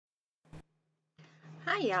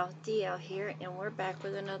Hi y'all, DL here, and we're back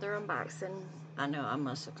with another unboxing. I know I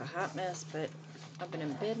must look a hot mess, but I've been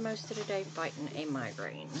in bed most of the day fighting a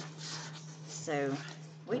migraine. So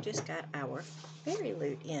we just got our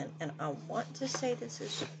Fairyloot in, and I want to say this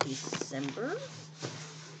is December.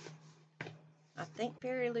 I think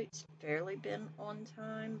Fairyloot's fairly been on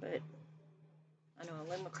time, but I know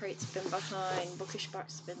Illumicrate's been behind, Bookish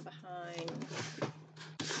Box has been behind.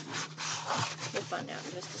 We'll find out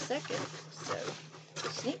in just a second. So,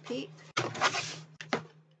 sneak peek.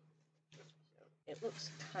 It looks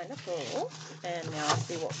kind of full, and now I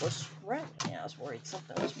see what was wrapped. I was worried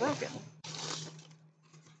something was broken.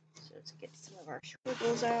 So let's get some of our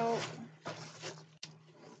squiggles out.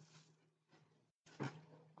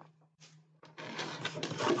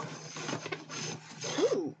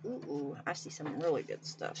 Ooh, I see some really good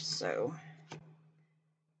stuff. So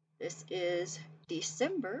this is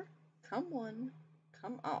December, come one,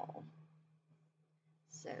 come all.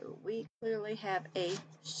 So we clearly have a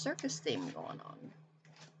circus theme going on.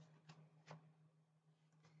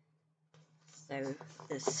 So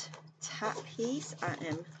this top piece I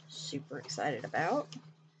am super excited about.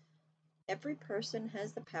 Every person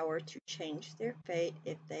has the power to change their fate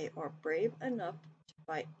if they are brave enough to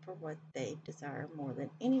fight for what they desire more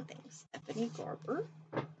than anything. Stephanie Garber,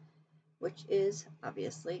 which is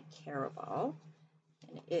obviously Caraval,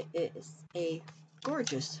 and it is a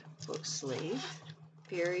gorgeous book sleeve,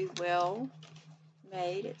 very well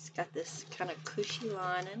made. It's got this kind of cushy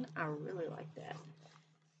lining. I really like that.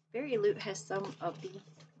 Fairyloot has some of the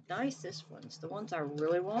nicest ones, the ones I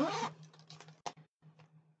really want.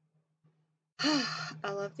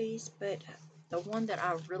 I love these, but the one that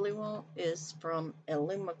I really want is from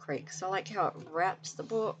Illumicrate, because I like how it wraps the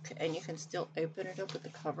book and you can still open it up with the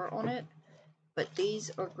cover on it. But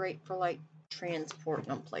these are great for like transporting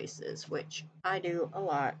them places, which I do a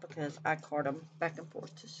lot because I cart them back and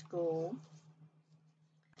forth to school.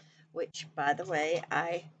 Which, by the way,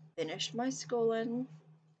 I finished my schooling.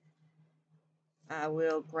 I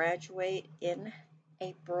will graduate in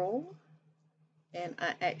April, and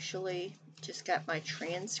I actually just got my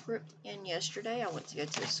transcript in yesterday. I went to go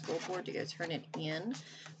to the school board to go turn it in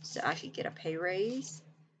so I could get a pay raise.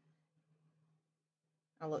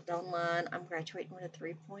 I looked online. I'm graduating with a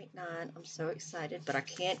 3.9. I'm so excited, but I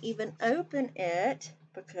can't even open it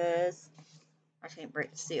because I can't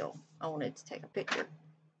break the seal. I wanted to take a picture.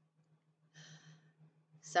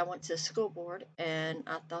 So I went to the school board, and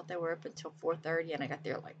I thought they were open until 4:30, and I got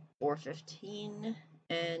there like 4:15,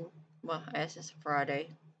 and, well, I guess it's Friday.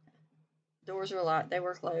 Doors were locked. They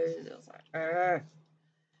were closed. I was like, ugh.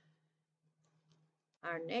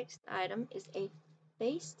 Our next item is a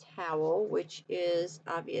face towel, which is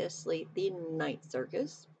obviously the Night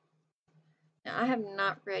Circus. Now, I have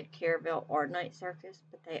not read Caraval or Night Circus,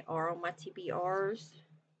 but they are on my TBRs.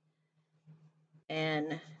 And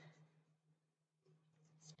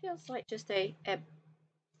this feels like just a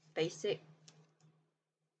basic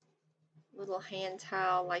little hand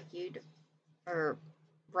towel like or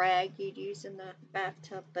rag you'd use in the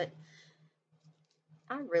bathtub, but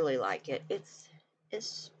I really like it.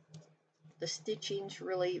 It's the stitching's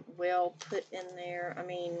really well put in there. I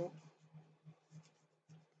mean,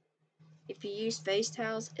 if you use face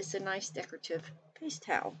towels, it's a nice decorative face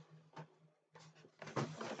towel.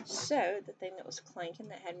 So the thing that was clanking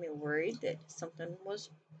that had me worried that something was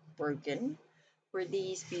broken were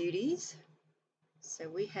these beauties. So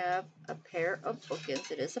we have a pair of bookends.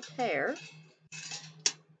 It is a pair.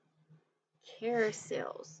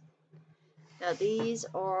 Carousels. Now these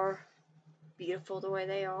are beautiful the way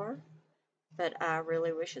they are, but I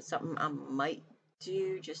really wish it's something I might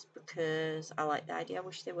do just because I like the idea. I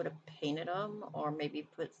wish they would have painted them or maybe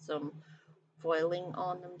put some foiling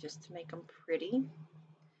on them just to make them pretty.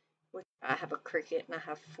 Which I have a Cricut and I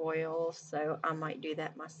have foil, so I might do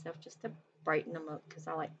that myself just to brighten them up because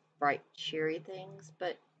I like bright, cheery things.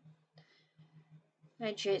 But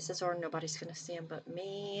and chances are nobody's going to see them but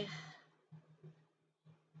me.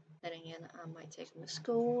 Then again, I might take them to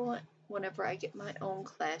school whenever I get my own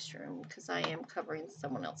classroom because I am covering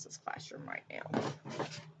someone else's classroom right now.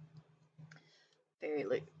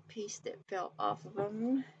 Fairyloot piece that fell off of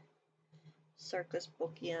them. Circus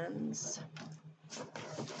bookends.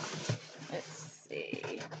 Let's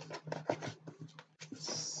see.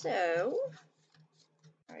 So,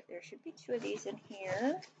 alright, there should be two of these in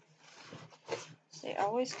here. They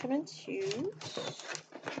always come in twos.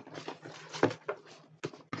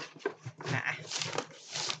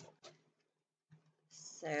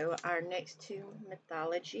 So our next two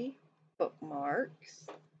Mythology bookmarks.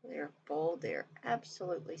 They're full. They're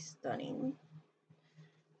absolutely stunning.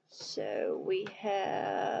 So we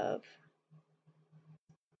have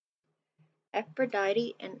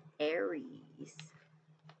Aphrodite and Aries.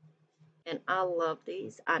 And I love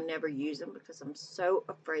these. I never use them because I'm so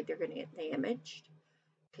afraid they're going to get damaged.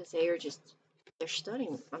 Because they are just, they're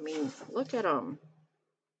stunning. I mean, look at them.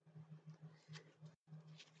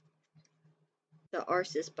 The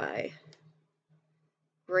art is by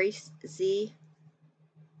Grace Z.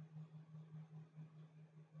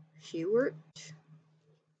 Hewart.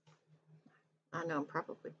 I know I'm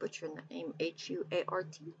probably butchering the name.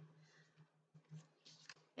 Huart.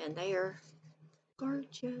 And they are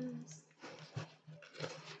gorgeous.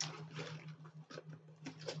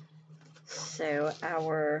 So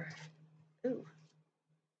ooh,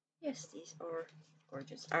 yes, these are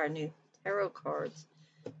gorgeous. Our new tarot cards.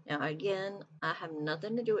 Now again, I have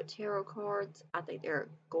nothing to do with tarot cards. I think they're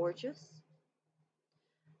gorgeous.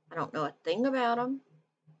 I don't know a thing about them.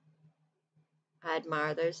 I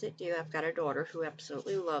admire those that do. I've got a daughter who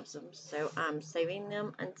absolutely loves them, so I'm saving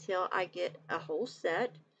them until I get a whole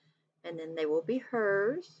set, and then they will be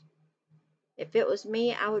hers. If it was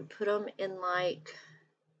me, I would put them in like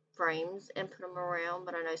frames and put them around,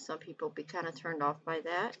 but I know some people be kind of turned off by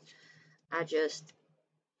that. I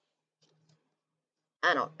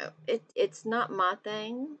don't know. It's not my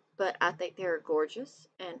thing, but I think they're gorgeous,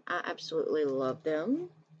 and I absolutely love them,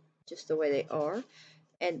 just the way they are.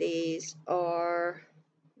 And these are,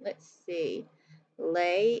 let's see,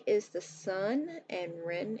 Lay is the sun, and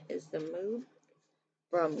Wren is the moon,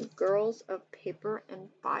 from Girls of Paper and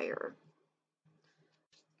Fire.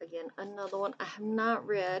 Again, another one I have not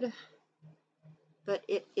read, but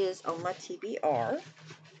it is on my TBR.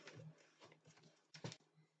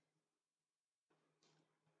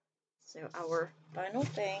 So our final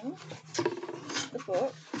thing is the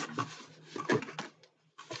book.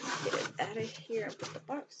 Get it out of here and put the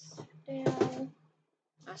box down.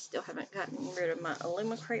 I still haven't gotten rid of my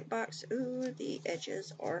Illumicrate box. Ooh, the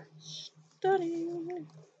edges are stunning.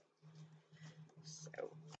 So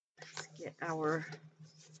let's get our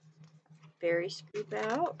fairy scoop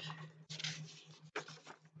out.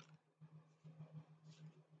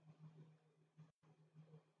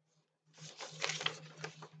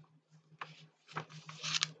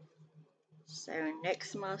 So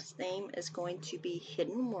next month's theme is going to be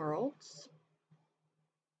Hidden Worlds.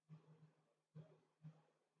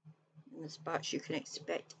 In this box you can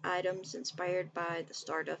expect items inspired by the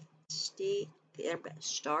Stardust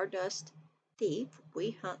Thief,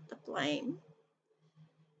 We Hunt the Flame.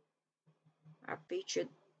 Our featured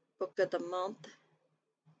book of the month.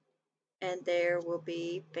 And there will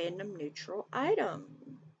be fandom neutral item.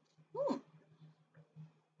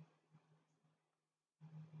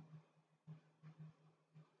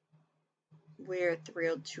 We're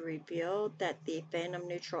thrilled to reveal that the fandom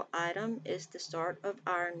neutral item is the start of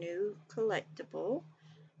our new collectible,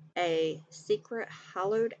 a secret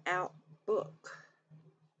hollowed out book.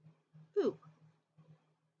 Ooh.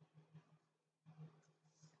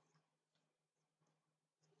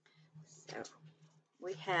 So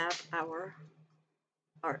we have our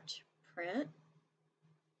art print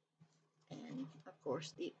and of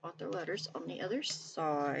course the author letters on the other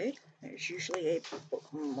side. There's usually a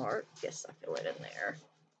bookmark. Yes, I feel it in there.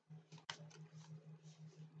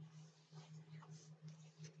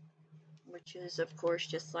 Which is of course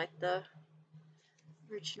just like the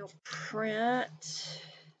original print.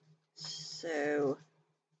 So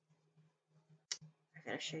I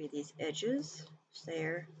gotta show you these edges.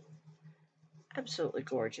 They're absolutely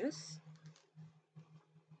gorgeous.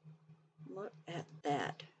 Look at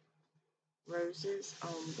that. Roses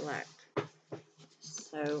on black.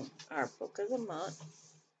 So our book of the month,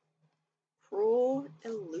 Cruel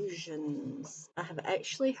Illusions. I have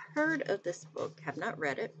actually heard of this book, have not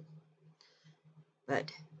read it,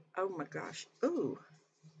 but oh my gosh. Ooh.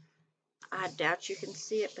 I doubt you can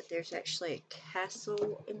see it, but there's actually a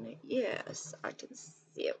castle in there. Yes, I can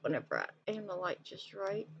see it whenever I aim the light just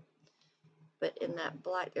right. But in that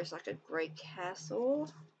black, there's like a gray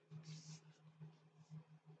castle.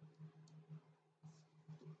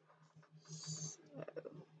 So,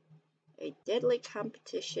 a deadly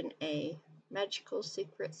competition, a magical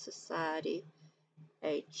secret society,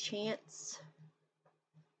 a chance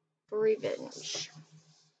for revenge.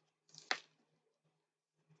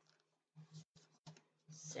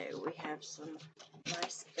 So we have some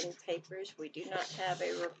nice end papers. We do not have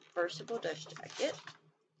a reversible dust jacket,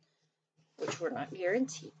 which we're not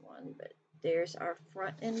guaranteed one, but there's our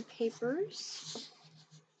front end papers.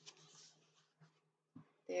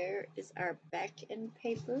 There is our back end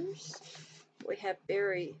papers. We have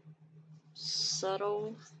very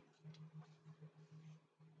subtle,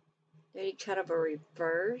 maybe kind of a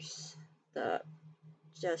reverse. The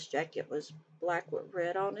Jazz jacket was black with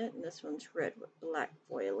red on it, and this one's red with black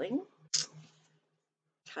foiling.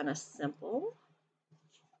 Kind of simple.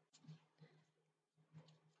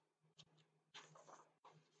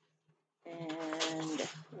 And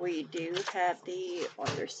we do have the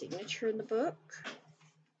author signature in the book.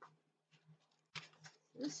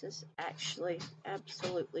 This is actually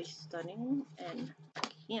absolutely stunning, and I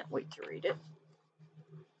can't wait to read it.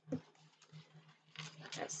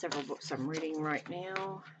 I've got several books I'm reading right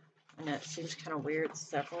now. I know it seems kind of weird.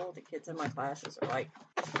 Several. The kids in my classes are like,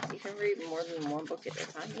 you can read more than one book at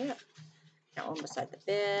a time. Yeah. Got one beside the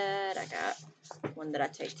bed. I got one that I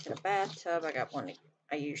take to the bathtub. I got one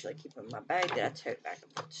I usually keep in my bag that I tote back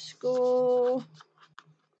and forth to school.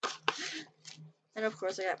 And of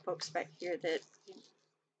course, I got books back here that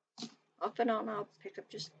off and on I'll pick up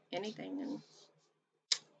just anything. And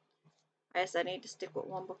I guess I need to stick with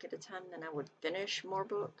one book at a time, then I would finish more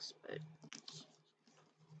books. But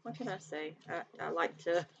what can I say? I like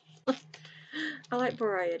to, I like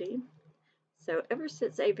variety. So ever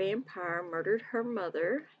since a vampire murdered her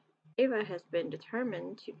mother, Ava has been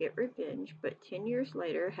determined to get revenge, but 10 years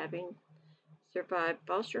later, having survived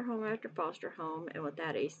foster home after foster home and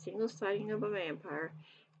without a single sighting of a vampire,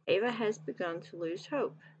 Ava has begun to lose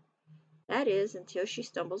hope. That is, until she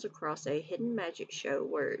stumbles across a hidden magic show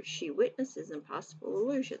where she witnesses impossible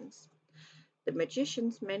illusions. The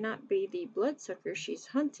magicians may not be the bloodsuckers she's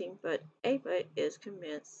hunting, but Ava is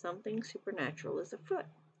convinced something supernatural is afoot.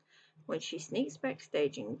 When she sneaks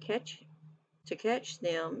backstage and to catch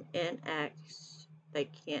them in acts they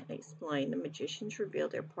can't explain, the magicians reveal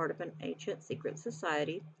they're part of an ancient secret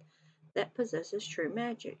society that possesses true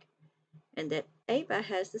magic, and that Ava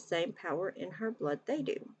has the same power in her blood they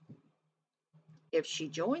do. If she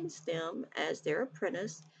joins them as their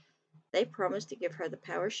apprentice, they promise to give her the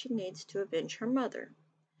power she needs to avenge her mother.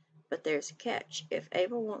 But there's a catch. If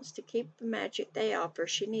Ava wants to keep the magic they offer,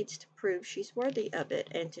 she needs to prove she's worthy of it,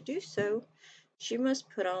 and to do so, she must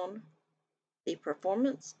put on the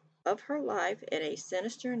performance of her life in a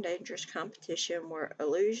sinister and dangerous competition where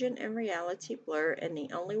illusion and reality blur, and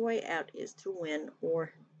the only way out is to win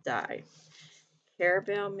or die.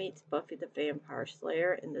 Caraval meets Buffy the Vampire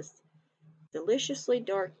Slayer in this deliciously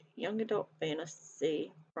dark young adult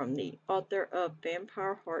fantasy from the author of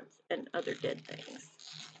Vampire Hearts and Other Dead Things.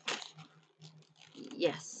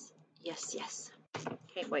 Yes, yes, yes.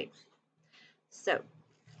 Can't wait. So,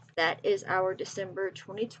 that is our December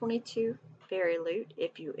 2022 Fairyloot.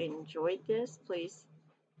 If you enjoyed this, please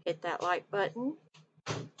hit that like button,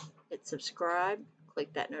 hit subscribe,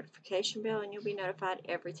 click that notification bell, and you'll be notified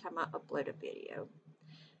every time I upload a video.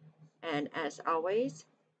 And as always,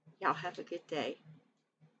 y'all have a good day.